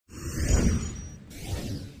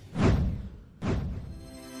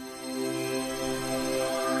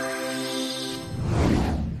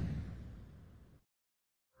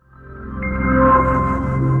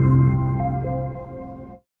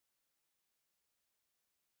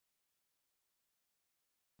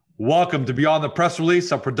Welcome to Beyond the Press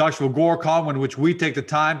Release, a production of Agoracom, in which we take the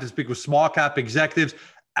time to speak with small cap executives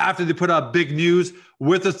after they put out big news.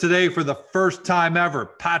 With us today for the first time ever,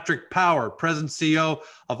 Patrick Power, President CEO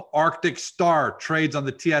of Arctic Star, trades on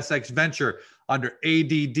the TSX Venture under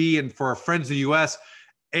ADD, and for our friends in the US,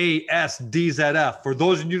 ASDZF. For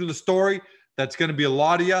those new to the story, that's going to be a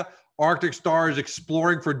lot of you. Arctic Star is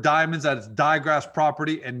exploring for diamonds at its Digrass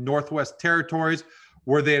property in Northwest Territories,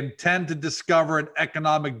 where they intend to discover an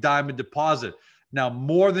economic diamond deposit. Now,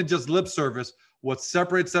 more than just lip service, what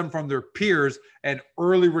separates them from their peers, and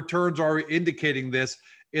early returns are indicating this,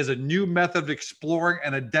 is a new method of exploring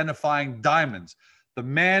and identifying diamonds. The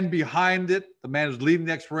man behind it, the man who's leading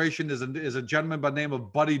the exploration, is a gentleman by the name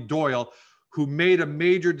of Buddy Doyle, who made a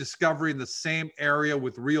major discovery in the same area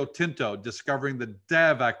with Rio Tinto, discovering the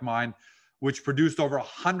Diavik mine, which produced over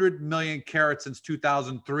 100 million carats since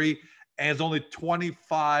 2003, and is only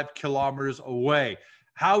 25 kilometers away.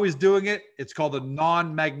 How he's doing it, it's called a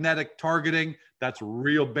non-magnetic targeting. That's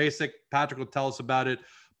real basic. Patrick will tell us about it.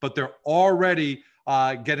 But they're already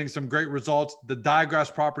getting some great results. The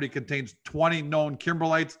Digrass property contains 20 known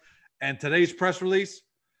kimberlites. And today's press release,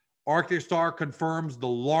 Arctic Star confirms the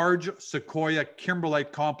large Sequoia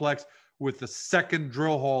kimberlite complex with the second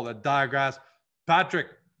drill hole at Digrass. Patrick,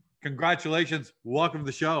 congratulations. Welcome to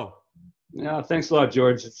the show. Yeah, thanks a lot,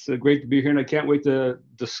 George. It's great to be here, and I can't wait to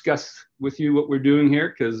discuss with you what we're doing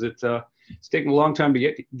here, because it's taken a long time to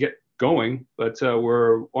get going, but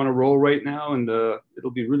we're on a roll right now, and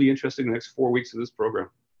it'll be really interesting the next 4 weeks of this program.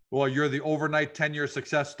 Well, you're the overnight 10-year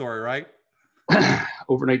success story, right?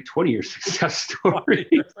 Overnight 20-year success story.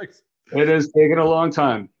 It has taken a long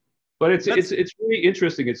time, but it's really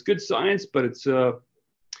interesting. It's good science, but it's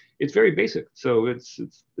very basic, so it's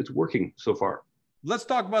working so far. Let's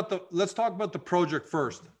talk about the project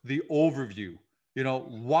first, the overview. You know,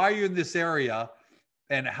 why are you in this area,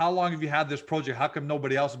 and how long have you had this project? How come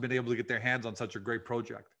nobody else has been able to get their hands on such a great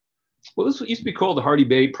project? Well, this used to be called the Hardy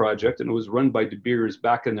Bay Project, and it was run by De Beers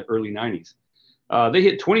back in the early 90s. They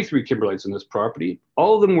hit 23 kimberlites on this property.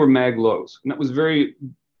 All of them were mag lows, and that was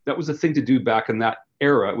the thing to do back in that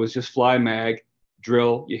era. It was just fly mag,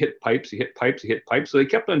 drill, you hit pipes, you hit pipes, you hit pipes. So they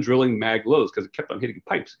kept on drilling mag lows because it kept on hitting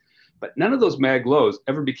pipes. But none of those mag lows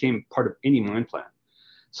ever became part of any mine plan.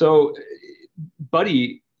 So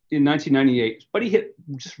Buddy, in 1998, Buddy hit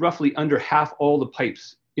just roughly under half all the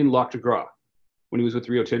pipes in Lac de Gras when he was with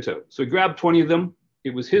Rio Tinto. So he grabbed 20 of them. It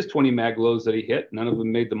was his 20 mag lows that he hit. None of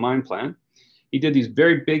them made the mine plan. He did these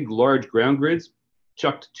very big, large ground grids,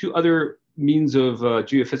 chucked two other means of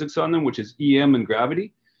geophysics on them, which is EM and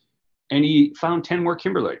gravity. And he found 10 more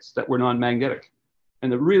kimberlites that were non-magnetic.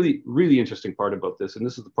 And the really, really interesting part about this, and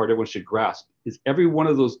this is the part everyone should grasp, is every one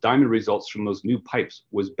of those diamond results from those new pipes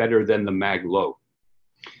was better than the mag low.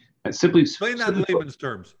 And explain that in layman's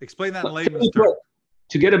terms. Explain that in layman's terms.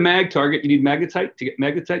 To get a mag target, you need magnetite. To get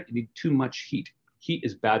magnetite, you need too much heat. Heat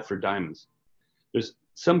is bad for diamonds. There's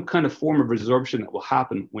some kind of form of resorption that will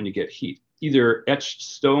happen when you get heat. Either etched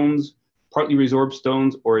stones, partly resorbed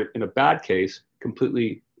stones, or in a bad case,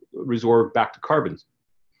 completely resorb back to carbons.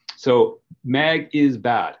 So mag is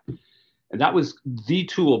bad. And that was the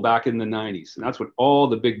tool back in the 90s. And that's when all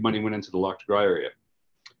the big money went into the Lac de Gras area.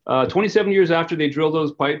 27 years after they drilled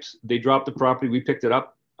those pipes, they dropped the property. We picked it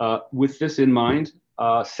up with this in mind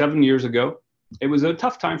 7 years ago. It was a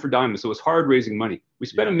tough time for diamonds. So it was hard raising money. We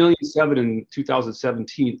spent $1.7 million in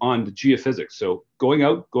 2017 on the geophysics. So going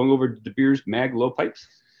over De Beers mag low pipes,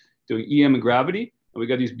 doing EM and gravity. And we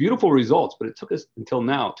got these beautiful results, but it took us until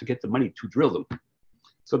now to get the money to drill them.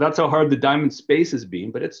 So that's how hard the diamond space has been,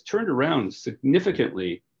 but it's turned around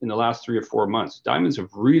significantly in the last 3 or 4 months. Diamonds have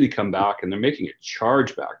really come back, and they're making a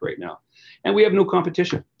charge back right now. And we have no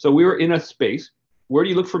competition. So we were in a space. Where do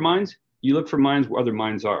you look for mines? You look for mines where other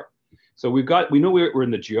mines are. So we know we're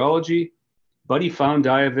in the geology. Buddy found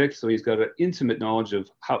Diavik, so he's got an intimate knowledge of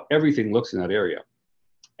how everything looks in that area.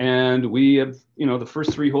 And we have, the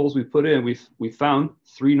first 3 holes we put in, we found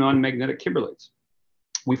 3 non-magnetic kimberlites.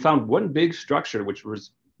 We found one big structure, which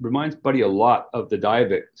reminds Buddy a lot of the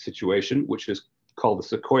Diavik situation, which is called the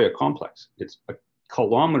Sequoia complex. It's a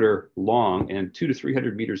kilometer long and 200 to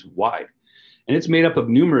 300 meters wide. And it's made up of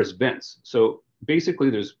numerous vents. So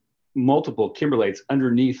basically there's multiple kimberlites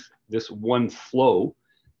underneath this one flow,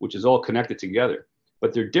 which is all connected together,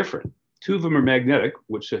 but they're different. 2 of them are magnetic,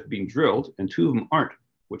 which have been drilled, and 2 of them aren't,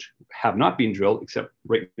 which have not been drilled except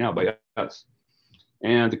right now by us.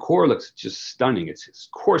 And the core looks just stunning. It's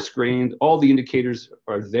coarse grained. All the indicators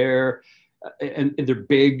are there, and they're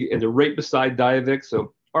big, and they're right beside Diavik.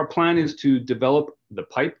 So our plan is to develop the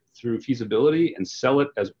pipe through feasibility and sell it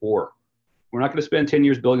as ore. We're not going to spend 10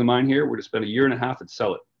 years building a mine here. We're going to spend 1.5 years and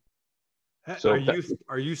sell it. So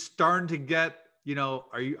Are you starting to get,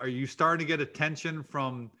 are you starting to get attention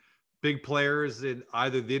from big players in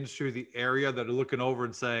either the industry or the area that are looking over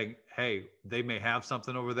and saying, hey, they may have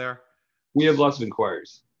something over there? we have lots of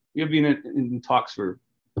inquiries. We have been in talks for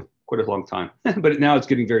quite a long time, but now it's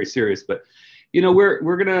getting very serious. But we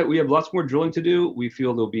have lots more drilling to do. We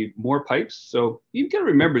feel there'll be more pipes. So you got to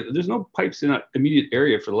remember that there's no pipes in that immediate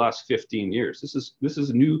area for the last 15 years. This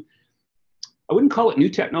is new. I wouldn't call it new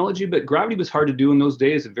technology, but gravity was hard to do in those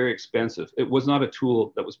days and very expensive. It was not a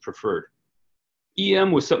tool that was preferred.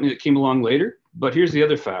 EM was something that came along later, but here's the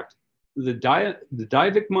other fact. The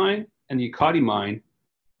Diavik mine and the Ekati mine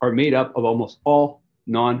are made up of almost all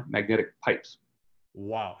non-magnetic pipes.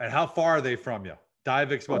 Wow. And how far are they from you?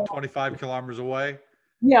 Diavik's about 25 kilometers away.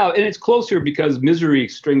 Yeah, and it's closer because Misery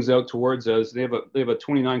strings out towards us. They have a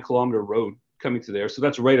 29-kilometer road coming to there, so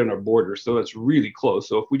that's right on our border. So that's really close.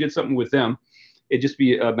 So if we did something with them, it'd just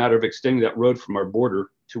be a matter of extending that road from our border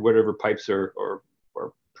to whatever pipes are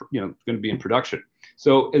going to be in production.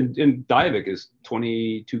 So and Diavik is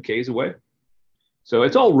 22 k's away. So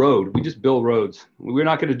it's all road. We just build roads. We're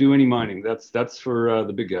not going to do any mining. That's for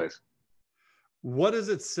the big guys. What does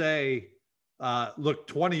it say? Look,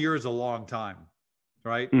 20 years is a long time,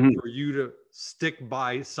 right? Mm-hmm. For you to stick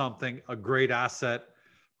by something, a great asset,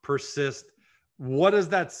 persist. What does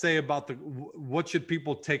that say about what should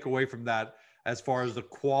people take away from that as far as the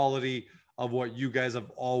quality of what you guys have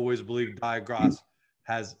always believed Diagrass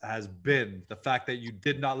has been? The fact that you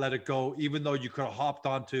did not let it go, even though you could have hopped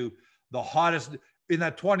onto the hottest in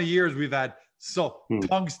that 20 years we've had. So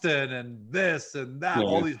tungsten and this and that,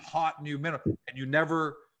 all these hot new minerals, and you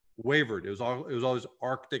never wavered. It was always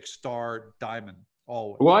Arctic Star Diamond.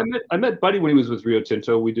 Always. Well, I met Buddy when he was with Rio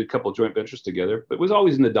Tinto. We did a couple of joint ventures together, but it was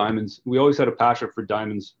always in the diamonds. We always had a passion for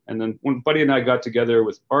diamonds. And then when Buddy and I got together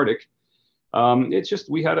with Arctic, it's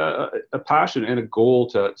just we had a passion and a goal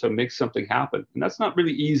to make something happen. And that's not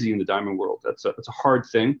really easy in the diamond world. That's a hard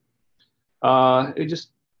thing. It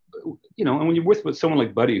just, and when you're with someone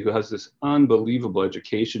like Buddy, who has this unbelievable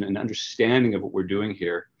education and understanding of what we're doing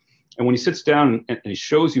here, and when he sits down and he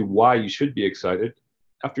shows you why you should be excited,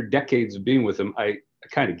 after decades of being with him, I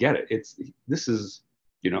kind of get it. This is,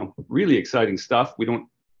 really exciting stuff.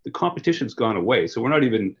 The competition's gone away. So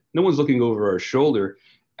no one's looking over our shoulder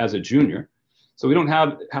as a junior. So we don't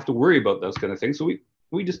have to worry about those kind of things. So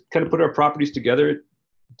we just kind of put our properties together,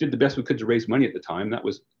 did the best we could to raise money at the time. That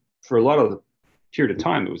was, for a lot of the period of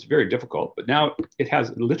time, it was very difficult, but now it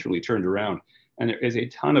has literally turned around and there is a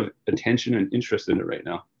ton of attention and interest in it right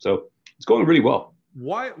now. So it's going really well.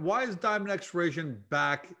 Why is diamond exploration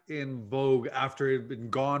back in vogue after it had been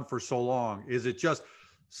gone for so long? Is it just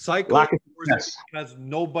cycle, or is it because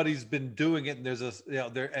nobody's been doing it and there's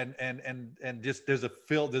there's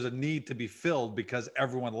a need to be filled because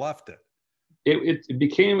everyone left it? It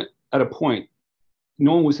became at a point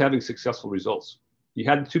no one was having successful results. You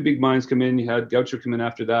had two big mines come in, you had Gaucho come in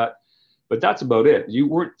after that, but that's about it. You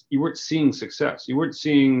weren't seeing success. You weren't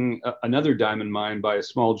seeing another diamond mine by a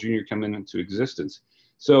small junior come into existence.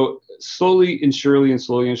 So slowly and surely,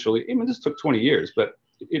 I mean, this took 20 years, but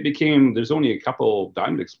it became, there's only a couple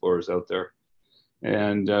diamond explorers out there.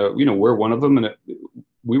 And, we're one of them. And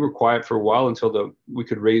we were quiet for a while until we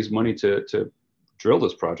could raise money to drill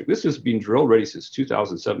this project. This has been drill ready since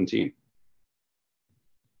 2017.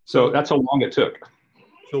 So that's how long it took.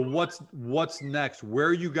 So what's next? Where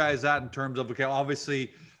are you guys at in terms of, okay,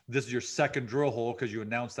 obviously this is your second drill hole because you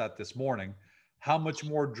announced that this morning. How much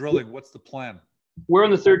more drilling? What's the plan? We're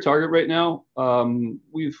on the third target right now.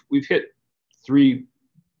 We've hit three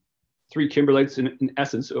kimberlites in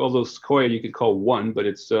essence, although Sequoia you could call one, but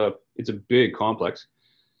it's a big complex.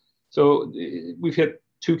 So we've hit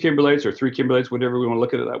 2 kimberlites or 3 kimberlites, whatever we want to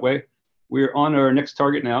look at it that way. We're on our next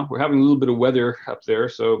target now. We're having a little bit of weather up there,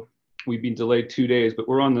 so we've been delayed 2 days, but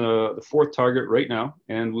we're on the 4th target right now,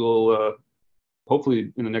 and we'll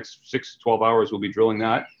hopefully in the next 6-12 hours we'll be drilling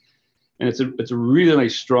that. And it's a really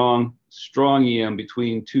nice strong EM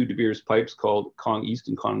between 2 De Beers pipes called Kong East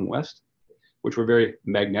and Kong West, which were very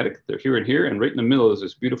magnetic. They're here and here, and right in the middle is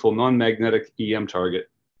this beautiful non-magnetic EM target.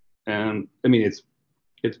 And I mean,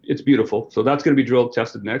 it's beautiful. So that's going to be drilled,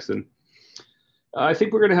 tested next, and I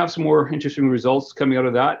think we're going to have some more interesting results coming out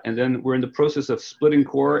of that. And then we're in the process of splitting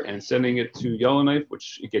core and sending it to Yellowknife,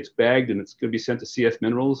 which it gets bagged and it's going to be sent to CF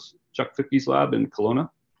Minerals, Chuck Ficky's lab in Kelowna,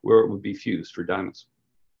 where it would be fused for diamonds.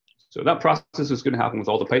 So that process is going to happen with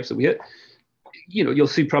all the pipes that we hit. You'll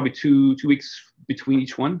see probably two weeks between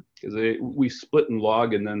each one because we split and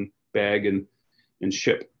log and then bag and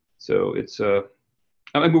ship. So it's, we're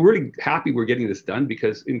really happy we're getting this done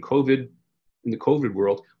because in the COVID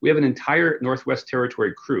world, we have an entire Northwest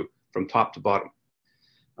Territory crew from top to bottom.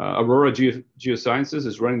 Aurora Geosciences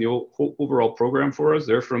is running the whole overall program for us.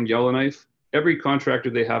 They're from Yellowknife. Every contractor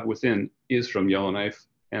they have within is from Yellowknife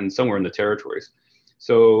and somewhere in the territories.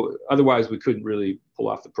 So otherwise, we couldn't really pull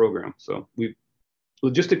off the program. So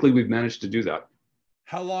logistically, we've managed to do that.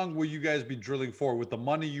 How long will you guys be drilling for with the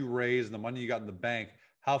money you raised and the money you got in the bank?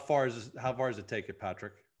 How far does it take it,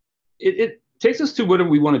 Patrick? It takes us to whatever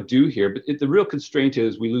we want to do here, but the real constraint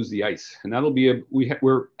is we lose the ice, and that'll be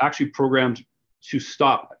we're actually programmed to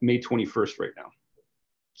stop May 21st right now.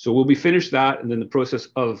 So we'll be finished that, and then the process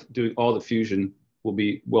of doing all the fusion will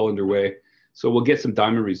be well underway. So we'll get some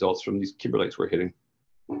diamond results from these kimberlites we're hitting.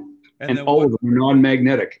 And all of them are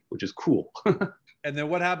non-magnetic, which is cool. And then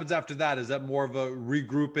what happens after that? Is that more of a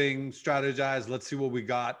regrouping, strategize, let's see what we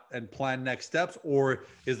got and plan next steps? Or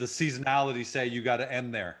is the seasonality say you got to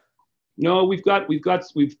end there? No, we've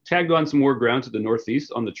tagged on some more ground to the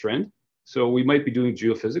northeast on the trend. So we might be doing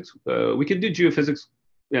geophysics. We can do geophysics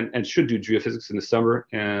and should do geophysics in the summer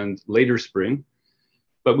and later spring.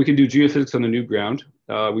 But we can do geophysics on the new ground.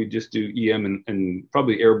 We just do EM and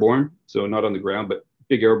probably airborne, so not on the ground, but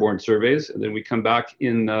big airborne surveys. And then we come back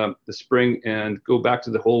in the spring and go back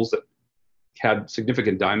to the holes that had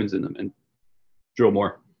significant diamonds in them and drill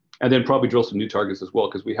more. And then probably drill some new targets as well,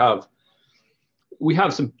 because we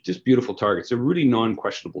have some just beautiful targets. They're really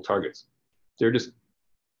non-questionable targets.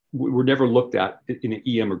 We're never looked at in an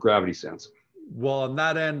EM or gravity sense. Well, on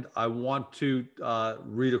that end, I want to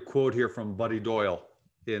read a quote here from Buddy Doyle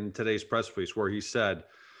in today's press release, where he said,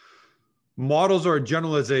 "Models are a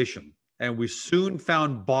generalization, and we soon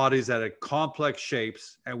found bodies that had complex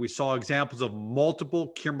shapes, and we saw examples of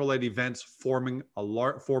multiple kimberlite events forming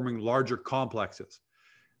larger complexes.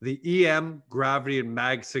 The EM, gravity, and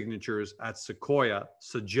mag signatures at Sequoia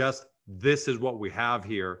suggest this is what we have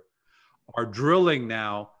here. Our drilling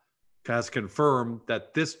now has confirmed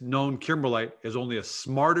that this known kimberlite is only a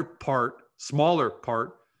smaller part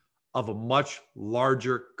of a much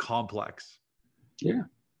larger complex." Yeah.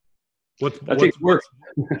 For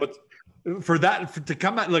that to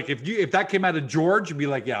come out, like if that came out of George, you'd be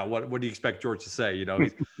like, yeah, what do you expect George to say? You know,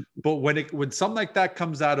 but when something like that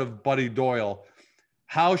comes out of Buddy Doyle,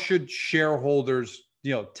 how should shareholders,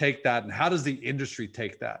 take that, and how does the industry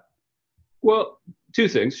take that? Well, two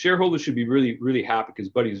things. Shareholders should be really, really happy because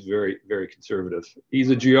Buddy's very, very conservative. He's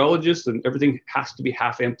a geologist, and everything has to be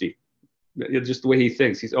half empty. It's just the way he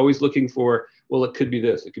thinks. He's always looking for, well, it could be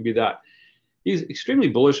this, it could be that. He's extremely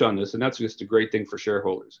bullish on this, and that's just a great thing for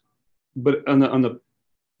shareholders. But on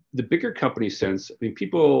the bigger company sense, I mean,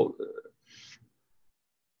 people,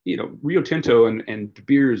 Rio Tinto and De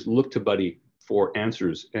Beers look to Buddy for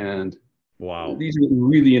answers, and wow, these are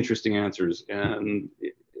really interesting answers, and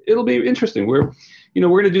it'll be interesting. We're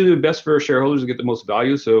going to do the best for our shareholders to get the most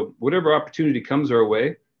value. So whatever opportunity comes our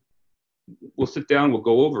way, we'll sit down, we'll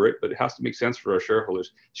go over it, but it has to make sense for our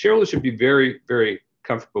shareholders. Shareholders should be very, very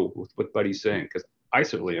comfortable with what Buddy's saying, because I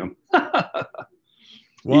certainly am.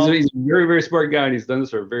 Well, he's a very, very smart guy, and he's done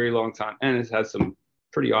this for a very long time, and has had some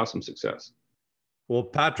pretty awesome success. Well,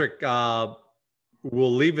 Patrick,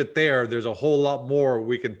 we'll leave it there. There's a whole lot more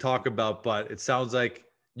we can talk about, but it sounds like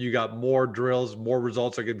you got more drills, more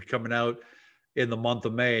results are going to be coming out in the month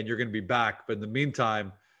of May, and you're going to be back. But in the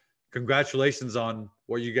meantime, congratulations on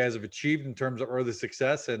what you guys have achieved in terms of early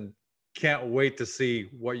success, and can't wait to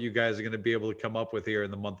see what you guys are going to be able to come up with here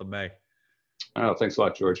in the month of May. Oh, thanks a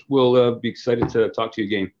lot, George. We'll be excited to talk to you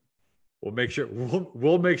again. We'll make sure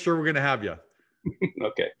we're going to have you.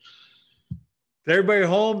 Okay. To everybody at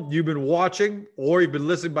home, you've been watching or you've been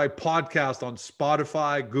listening by podcast on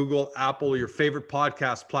Spotify, Google, Apple, or your favorite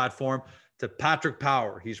podcast platform, to Patrick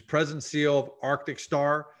Power. He's president and CEO of Arctic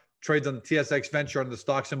Star, trades on the TSX Venture under the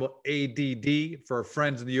stock symbol ADD. For our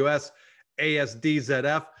friends in the US,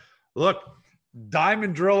 ASDZF. Look,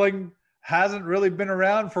 diamond drilling hasn't really been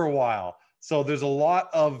around for a while. So there's a lot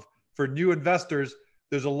of, for new investors,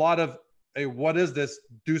 there's a lot of, hey, what is this?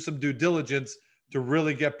 Do some due diligence to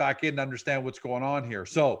really get back in and understand what's going on here.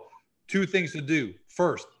 So 2 things to do.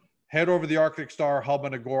 First, head over to the Arctic Star Hub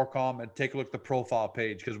on Agoracom and take a look at the profile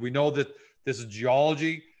page, because we know that this is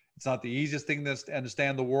geology. It's not the easiest thing to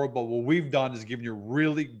understand the world, but what we've done is given you a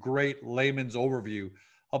really great layman's overview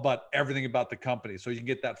about everything about the company. So you can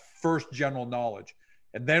get that first general knowledge.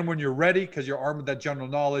 And then when you're ready, because you're armed with that general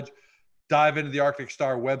knowledge, dive into the Arctic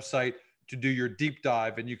Star website to do your deep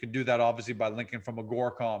dive. And you can do that obviously by linking from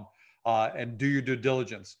Agoracom and do your due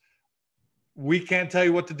diligence. We can't tell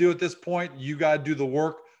you what to do at this point. You got to do the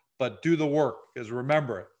work, but do the work, because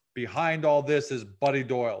remember, behind all this is Buddy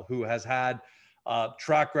Doyle, who has had a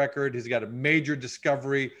track record. He's got a major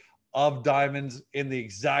discovery of diamonds in the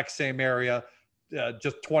exact same area.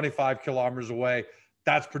 just 25 kilometers away.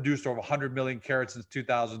 That's produced over 100 million carats since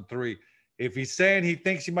 2003. If he's saying he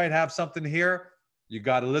thinks he might have something here, you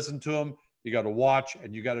got to listen to him. You got to watch,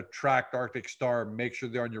 and you got to track the Arctic Star and make sure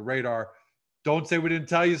they're on your radar. Don't say we didn't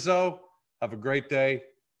tell you so. Have a great day.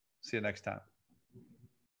 See you next time.